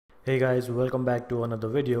Hey guys, welcome back to another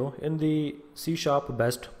video in the C#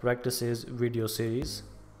 best practices video series.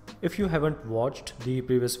 If you haven't watched the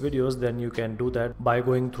previous videos, then you can do that by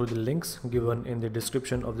going through the links given in the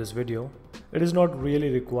description of this video. It is not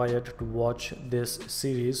really required to watch this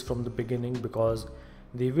series from the beginning because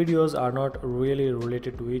the videos are not really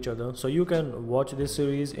related to each other, so you can watch this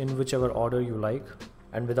series in whichever order you like.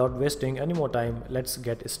 And without wasting any more time, let's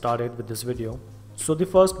get started with this video. So the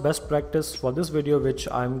first best practice for this video which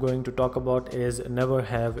I'm going to talk about is never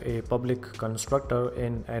have a public constructor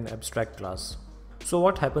in an abstract class. So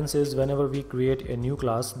what happens is whenever we create a new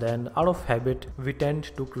class, then out of habit we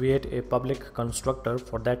tend to create a public constructor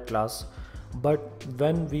for that class. But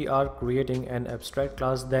when we are creating an abstract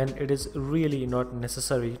class, then it is really not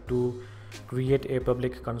necessary to create a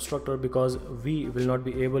public constructor because we will not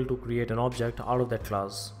be able to create an object out of that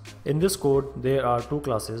class. In this code there are two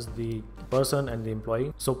classes, the person and the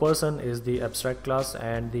employee. So person is the abstract class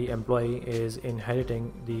and the employee is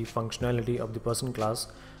inheriting the functionality of the person class.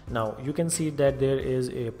 Now you can see that there is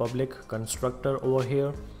a public constructor over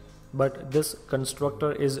here, but this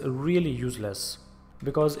constructor is really useless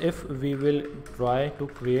because if we will try to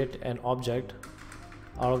create an object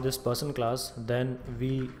out of this person class, then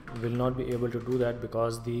we will not be able to do that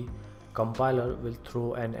because the compiler will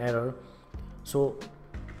throw an error. So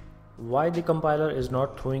why the compiler is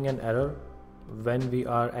not throwing an error when we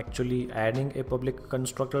are actually adding a public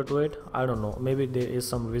constructor to it? I don't know, maybe there is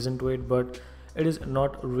some reason to it, but it is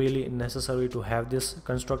not really necessary to have this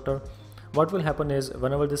constructor. What will happen is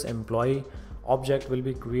whenever this employee object will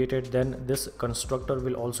be created, then this constructor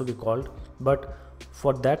will also be called, but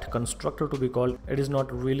for that constructor to be called, it is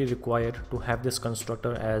not really required to have this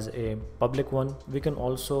constructor as a public one. We can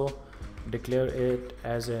also declare it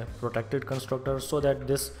as a protected constructor so that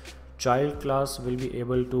this child class will be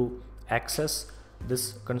able to access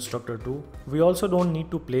this constructor too. We also don't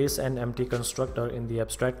need to place an empty constructor in the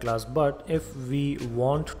abstract class, but if we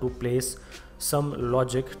want to place some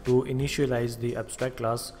logic to initialize the abstract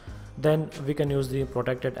class, then we can use the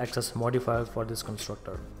protected access modifier for this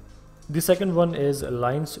constructor. The second one is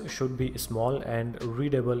lines should be small and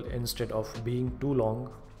readable instead of being too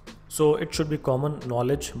long. So it should be common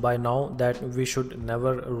knowledge by now that we should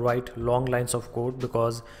never write long lines of code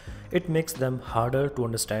because it makes them harder to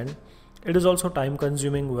understand. It is also time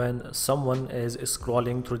consuming when someone is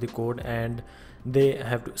scrolling through the code and they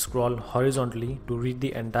have to scroll horizontally to read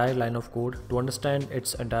the entire line of code to understand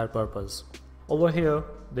its entire purpose. Over here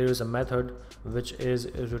there is a method which is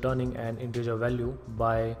returning an integer value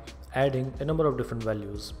by adding a number of different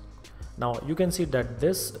values. Now you can see that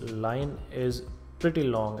this line is pretty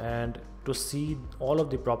long, and to see all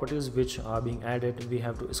of the properties which are being added, we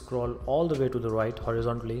have to scroll all the way to the right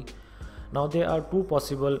horizontally. Now there are two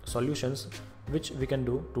possible solutions which we can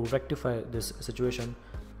do to rectify this situation.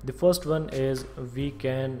 The first one is we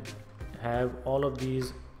can have all of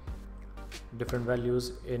these different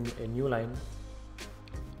values in a new line.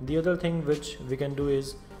 The other thing which we can do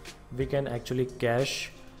is we can actually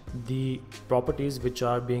cache the properties which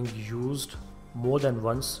are being used more than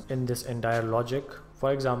once in this entire logic.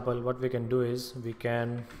 For example, what we can do is we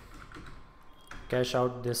can cache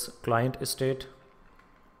out this client state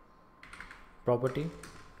property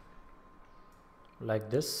like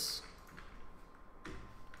this,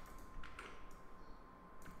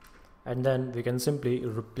 and then we can simply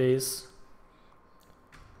replace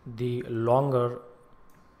the longer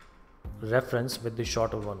reference with the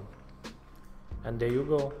shorter one, and there you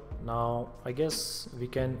go. Now I guess we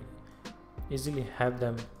can easily have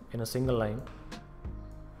them in a single line.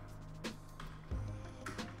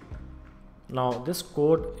 Now this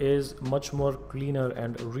code is much more cleaner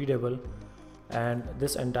and readable, and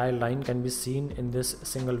this entire line can be seen in this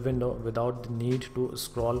single window without the need to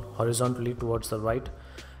scroll horizontally towards the right,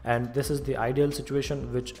 and this is the ideal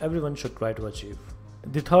situation which everyone should try to achieve.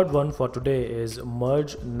 The third one for today is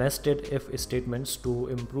merge nested if statements to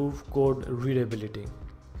improve code readability.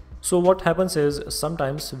 So what happens is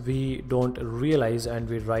sometimes we don't realize and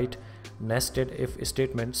we write nested if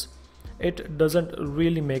statements. It doesn't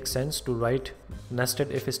really make sense to write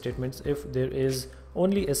nested if statements if there is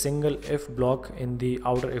only a single if block in the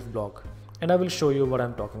outer if block, and I will show you what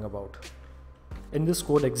I'm talking about. In this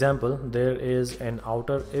code example, there is an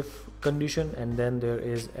outer if condition and then there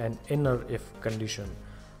is an inner if condition.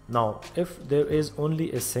 Now if there is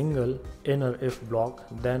only a single inner if block,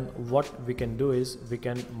 then what we can do is we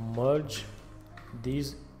can merge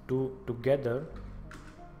these two together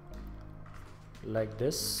like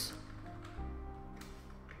this.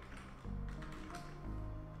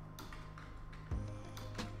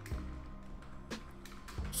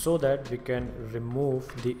 So that we can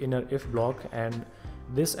remove the inner if block and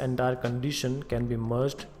this entire condition can be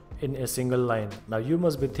merged in a single line. Now you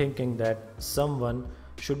must be thinking that someone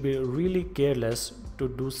should be really careless to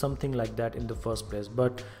do something like that in the first place,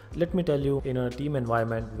 but let me tell you, in a team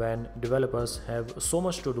environment when developers have so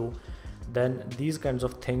much to do, then these kinds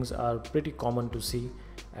of things are pretty common to see.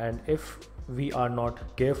 And if we are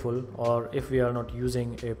not careful, or if we are not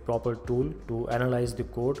using a proper tool to analyze the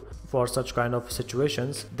code for such kind of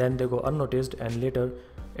situations, then they go unnoticed, and later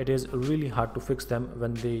it is really hard to fix them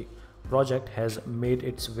when the project has made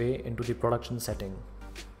its way into the production setting.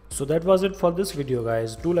 So that was it for this video,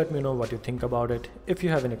 guys. Do let me know what you think about it. If you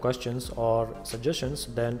have any questions or suggestions,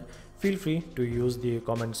 then feel free to use the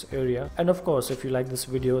comments area. And of course, if you like this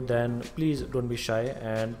video, then please don't be shy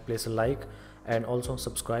and place a like, and also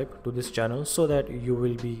subscribe to this channel so that you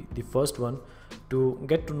will be the first one to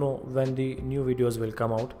get to know when the new videos will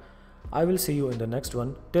come out. I will see you in the next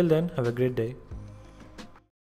one. Till then, have a great day.